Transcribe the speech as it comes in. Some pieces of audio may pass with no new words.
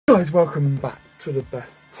Guys, welcome back to the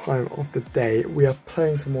best time of the day. We are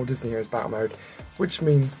playing some more Disney Heroes Battle Mode, which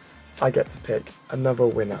means I get to pick another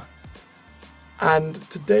winner. And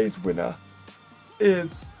today's winner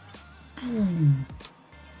is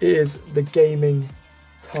the Gaming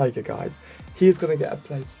Tiger, guys. He is going to get a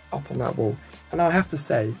place up on that wall. And I have to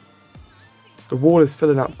say, the wall is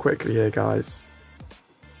filling up quickly here, guys.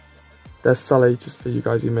 There's Sully, just for you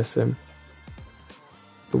guys who miss him.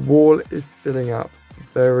 The wall is filling up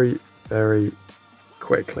very, very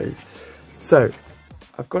quickly. So,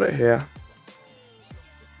 I've got it here.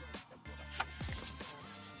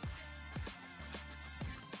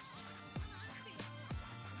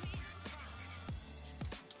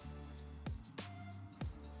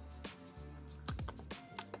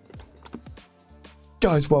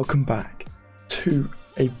 Guys, welcome back to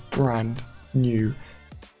a brand new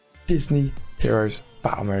Disney Heroes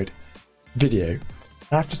Battle Mode video.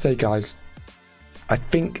 I have to say, guys, I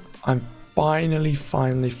think I'm finally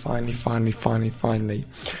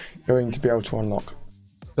going to be able to unlock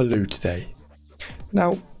Baloo today.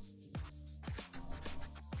 Now,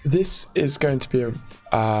 this is going to be a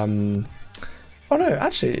oh no,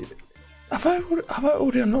 actually, have I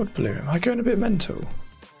already unlocked Baloo? Am I going a bit mental?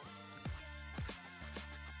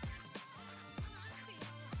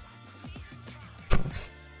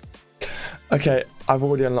 Okay, I've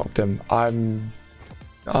already unlocked him.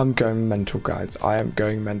 I'm going mental, guys. I am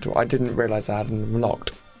going mental. I didn't realise I hadn't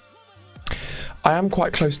unlocked. I am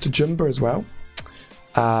quite close to JUMBA as well.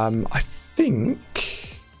 I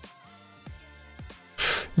think...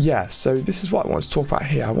 yeah, so this is what I want to talk about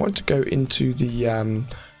here. I want to go into the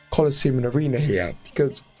Coliseum and Arena here,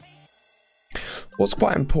 because what's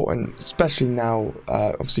quite important, especially now,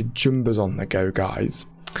 obviously JUMBA's on the go, guys,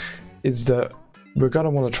 is that we're going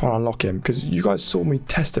to want to try and unlock him, because you guys saw me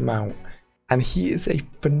test him out. And he is a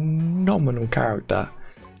phenomenal character,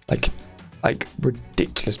 like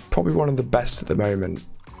ridiculous, probably one of the best at the moment.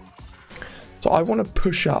 So I want to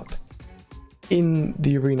push up in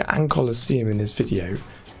the Arena and Coliseum in this video,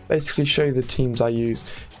 basically show you the teams I use,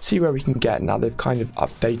 see where we can get. Now they've kind of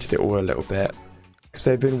updated it all a little bit, because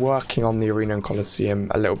they've been working on the Arena and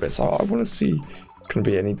Coliseum a little bit. So I want to see if it can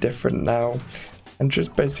be any different now, and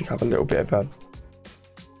just basically have a little bit of a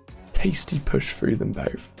tasty push through them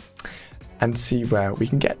both and see where we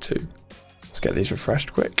can get to. Let's get these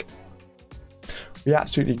refreshed quick. We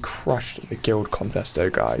absolutely crushed the guild contest though,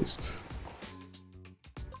 guys.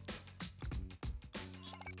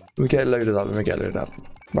 We get loaded up,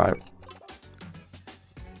 Right.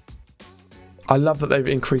 I love that they've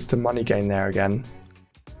increased the money gain there again.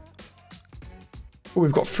 Oh,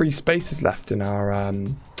 we've got 3 spaces left in our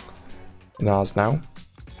in ours now.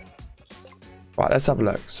 Right, let's have a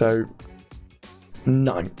look. So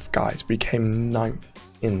 9th, guys. We came 9th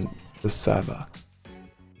in the server.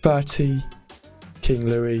 30 King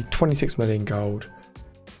Louis, 26 million gold.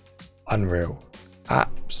 Unreal.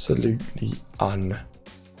 Absolutely unreal,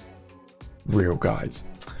 guys.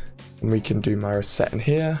 And we can do my reset in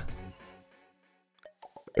here.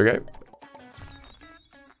 There we go.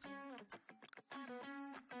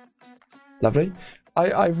 Lovely.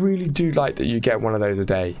 I really do like that you get one of those a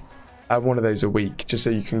day. One of those a week, just so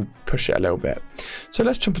you can push it a little bit. So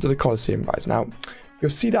let's jump into the Coliseum, guys. Now,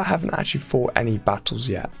 you'll see that I haven't actually fought any battles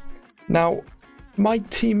yet. Now, my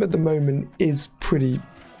team at the moment is pretty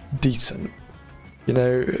decent. You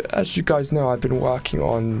know, as you guys know, I've been working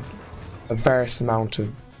on a various amount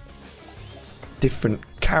of different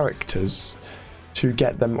characters to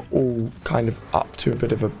get them all kind of up to a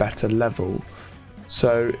bit of a better level.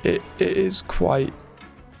 So it is quite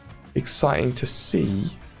exciting to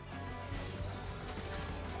see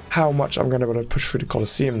how much I'm going to be able to push through the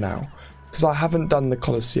Coliseum now, because I haven't done the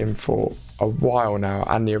Coliseum for a while now,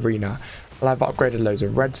 and the Arena, and I've upgraded loads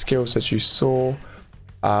of red skills, as you saw.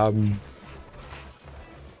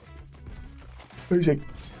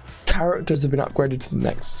 Characters have been upgraded to the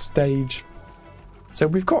next stage, so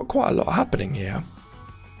we've got quite a lot happening here.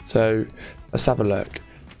 So let's have a look.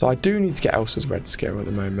 So I do need to get Elsa's red skill at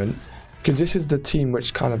the moment, because this is the team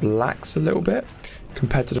which kind of lacks a little bit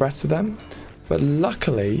compared to the rest of them. But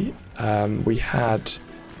luckily, we had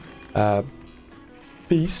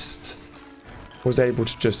Beast was able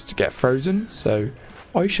to just get frozen. So,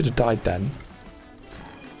 oh, he should have died then.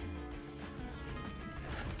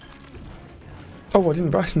 Oh, I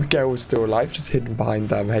didn't realize Miguel was still alive, just hidden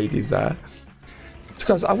behind Hades there. So,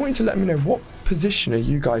 guys, I want you to let me know, what position are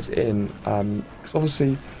you guys in? Because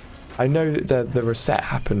obviously, I know that the reset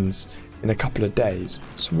happens in a couple of days.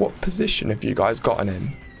 So, what position have you guys gotten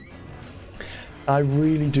in? I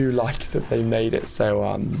really do like that they made it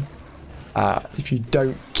so if you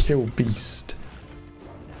don't kill Beast,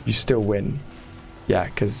 you still win. Yeah,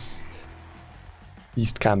 because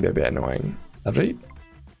Beast can be a bit annoying. Lovely.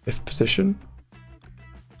 5th position.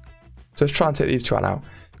 So let's try and take these two out now.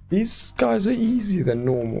 These guys are easier than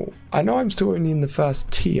normal. I know I'm still only in the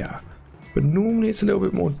first tier, but normally it's a little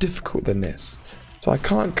bit more difficult than this. So I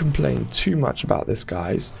can't complain too much about this,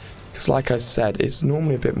 guys, because like I said, it's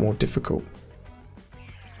normally a bit more difficult.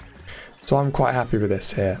 So I'm quite happy with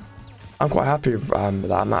this here. I'm quite happy with,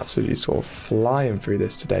 that I'm absolutely sort of flying through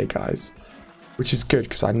this today, guys, which is good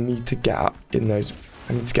because I need to get up in those.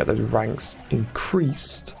 I need to get those ranks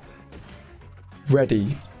increased,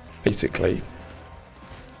 ready, basically.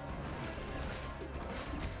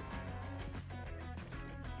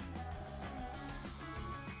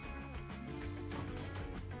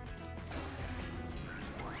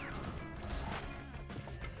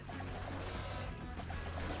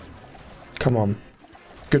 Come on.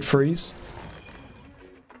 Good freeze.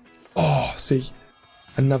 Oh, see.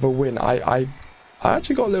 Another win. I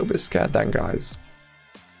actually got a little bit scared then, guys.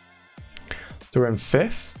 So we're in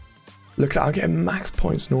 5th. Look, I'm getting max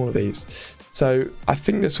points in all of these. So I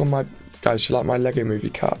think this one might... Guys, you like my Lego Movie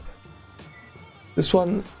Cup? This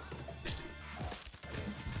one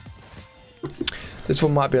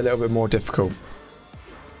might be a little bit more difficult.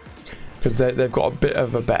 Because they've got a bit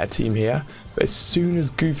of a better team here. But as soon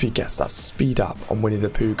as Goofy gets that speed up on Winnie the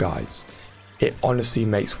Pooh, guys, it honestly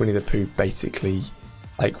makes Winnie the Pooh basically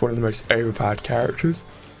like one of the most overpowered characters.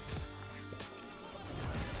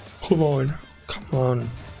 Come on. Come on.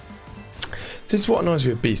 So this is what annoys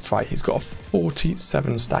me with Beast, right? He's got a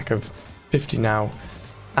 47 stack of 50 now.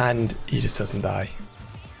 And he just doesn't die.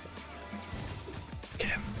 Get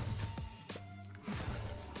him.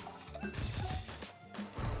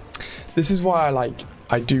 This is why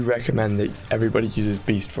I do recommend that everybody uses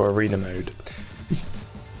Beast for arena mode,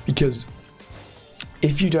 because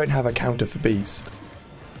if you don't have a counter for Beast,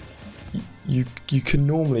 you can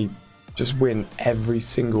normally just win every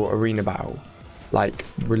single arena battle, like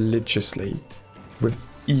religiously, with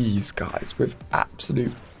ease, guys, with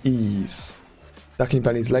absolute ease. Ducky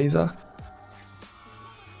Bunny's laser.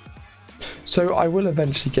 So I will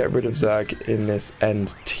eventually get rid of Zerg in this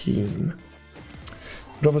end team.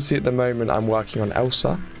 But obviously at the moment I'm working on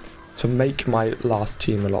Elsa to make my last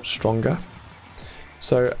team a lot stronger.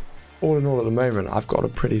 So all in all at the moment I've got a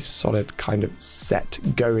pretty solid kind of set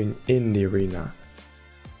going in the arena.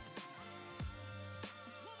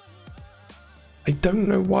 I don't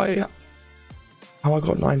know how I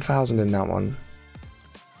got 9,000 in that one.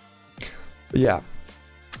 But yeah,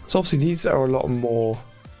 so obviously these are a lot more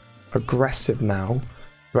aggressive now.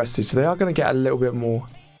 So they are going to get a little bit more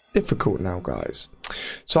difficult now, guys.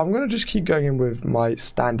 So I'm going to just keep going in with my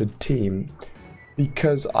standard team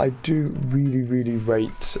because I do really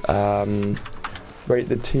rate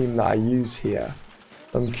the team that I use here.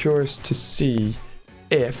 I'm curious to see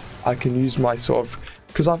if I can use my sort of,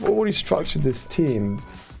 because I've already structured this team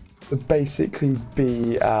to basically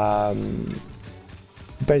be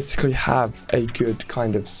basically have a good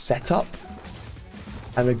kind of setup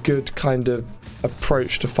and a good kind of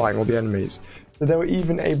approach to fighting all the enemies. So they were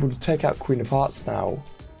even able to take out Queen of Hearts now,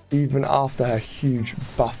 even after her huge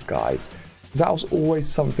buff, guys. Because that was always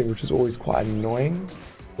something which was always quite annoying.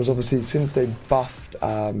 Was obviously since they buffed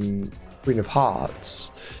Queen of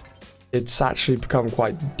Hearts, it's actually become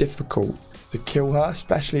quite difficult to kill her,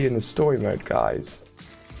 especially in the story mode, guys.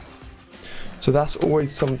 So that's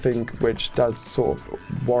always something which does sort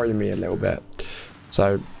of worry me a little bit.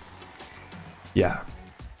 So yeah.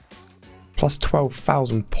 Plus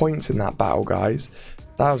 12,000 points in that battle, guys.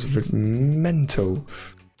 That was mental.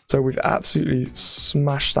 So we've absolutely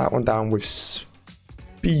smashed that one down with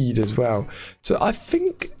speed as well. So I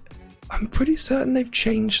think, I'm pretty certain they've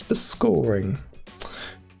changed the scoring.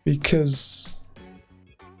 Because,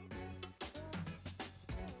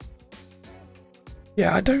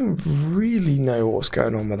 yeah, I don't really know what's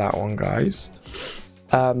going on with that one, guys.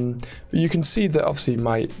 But you can see that obviously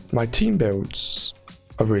my team builds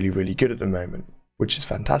are really good at the moment, which is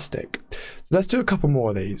fantastic. So let's do a couple more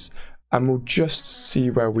of these and we'll just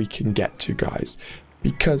see where we can get to, guys,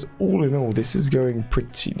 because all in all this is going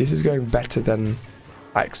better than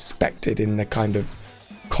I expected in the kind of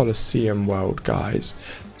Colosseum world, guys.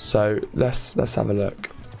 So let's have a look.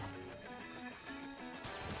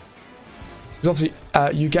 Because obviously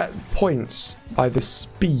you get points by the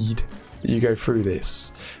speed that you go through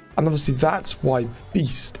this, and obviously that's why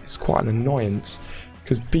Beast is quite an annoyance,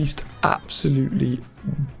 because Beast absolutely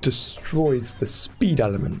destroys the speed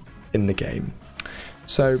element in the game.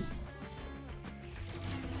 So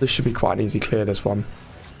this should be quite an easy clear, this one.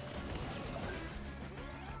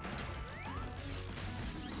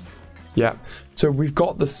 Yeah, so we've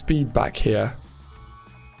got the speed back here.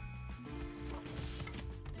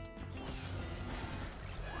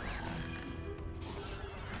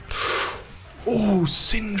 Oh,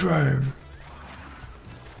 Syndrome.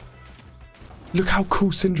 Look how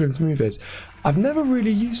cool Syndrome's move is. I've never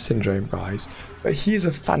really used Syndrome, guys, but he is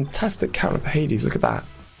a fantastic counter for Hades. Look at that.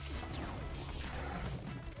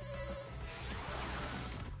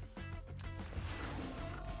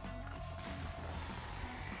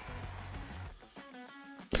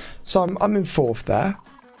 So I'm in 4th there.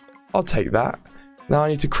 I'll take that. Now I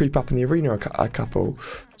need to creep up in the arena a couple.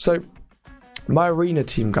 So my arena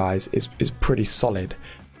team, guys, is pretty solid,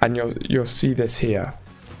 and you'll see this here.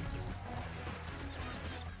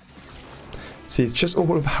 See, it's just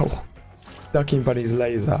all about ducking Bunny's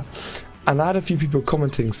laser. And I had a few people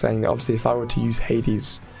commenting saying that obviously if I were to use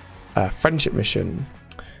Hades' friendship mission,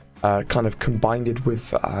 kind of combined it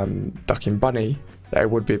with ducking Bunny, that it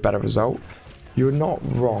would be a better result. You're not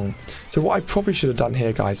wrong. So what I probably should have done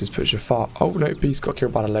here, guys, is put Jafar. Oh no, Beast got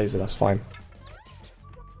killed by the laser. That's fine.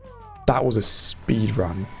 That was a speed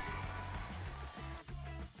run.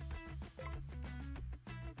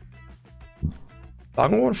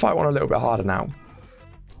 I'm going to fight one a little bit harder now.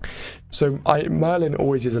 So Merlin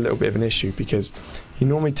always is a little bit of an issue because he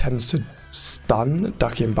normally tends to stun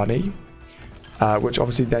Ducky and Bunny, which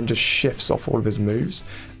obviously then just shifts off all of his moves.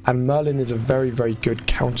 And Merlin is a very, very good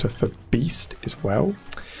counter for Beast as well.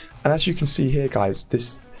 And as you can see here, guys,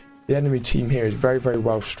 the enemy team here is very, very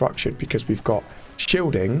well structured because we've got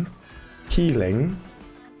shielding, healing,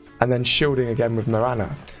 and then shielding again with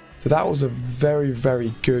Mirana. So that was a very,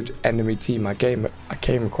 very good enemy team I came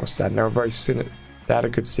across there. And they were they had a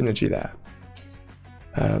good synergy there.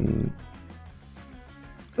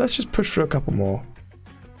 Let's just push for a couple more.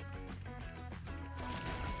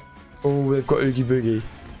 Oh, they've got Oogie Boogie.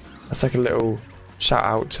 That's like a little shout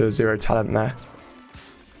out to Zero Talent there.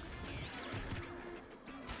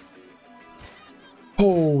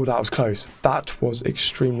 Oh, that was close. That was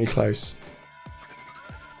extremely close.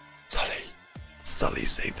 Sully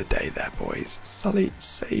saved the day there, boys. Sully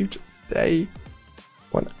saved the day.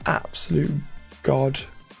 One absolute god.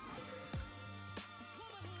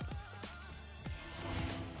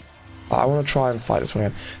 I want to try and fight this one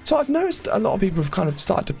again. So I've noticed a lot of people have kind of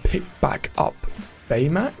started to pick back up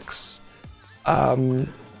Baymax,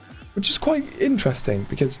 which is quite interesting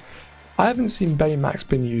because I haven't seen Baymax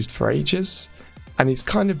been used for ages, and he's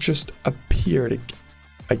kind of just appeared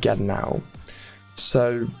again now.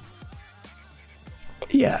 So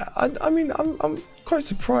yeah, I mean, I'm quite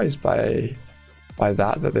surprised by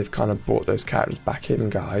that they've kind of brought those characters back in,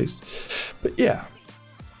 guys. But yeah,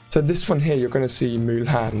 so this one here, you're going to see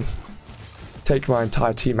Mulan take my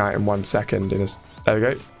entire team out in 1 second. There we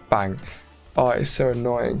go, bang. Oh, it's so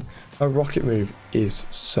annoying. A rocket move is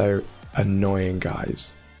so annoying,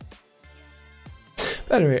 guys.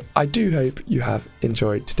 But anyway, I do hope you have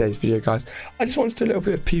enjoyed today's video, guys. I just wanted a little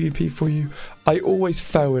bit of PvP for you. I always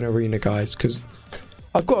fail in arena, guys, because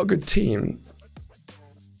I've got a good team,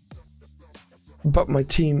 but my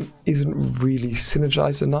team isn't really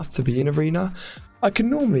synergized enough to be in arena. I can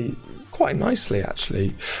normally quite nicely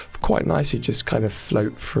just kind of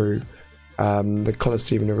float through the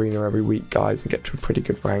Coliseum and arena every week, guys, and get to a pretty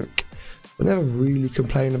good rank. I never really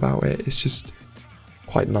complain about it. It's just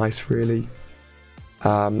quite nice, really.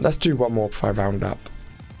 Let's do one more before I round up.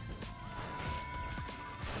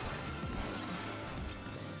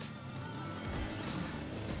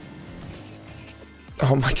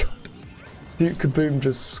 Oh my god. Duke Kaboom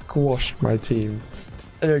just squashed my team.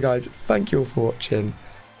 Anyway, guys, thank you all for watching,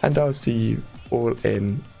 and I'll see you all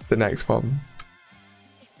in the next one.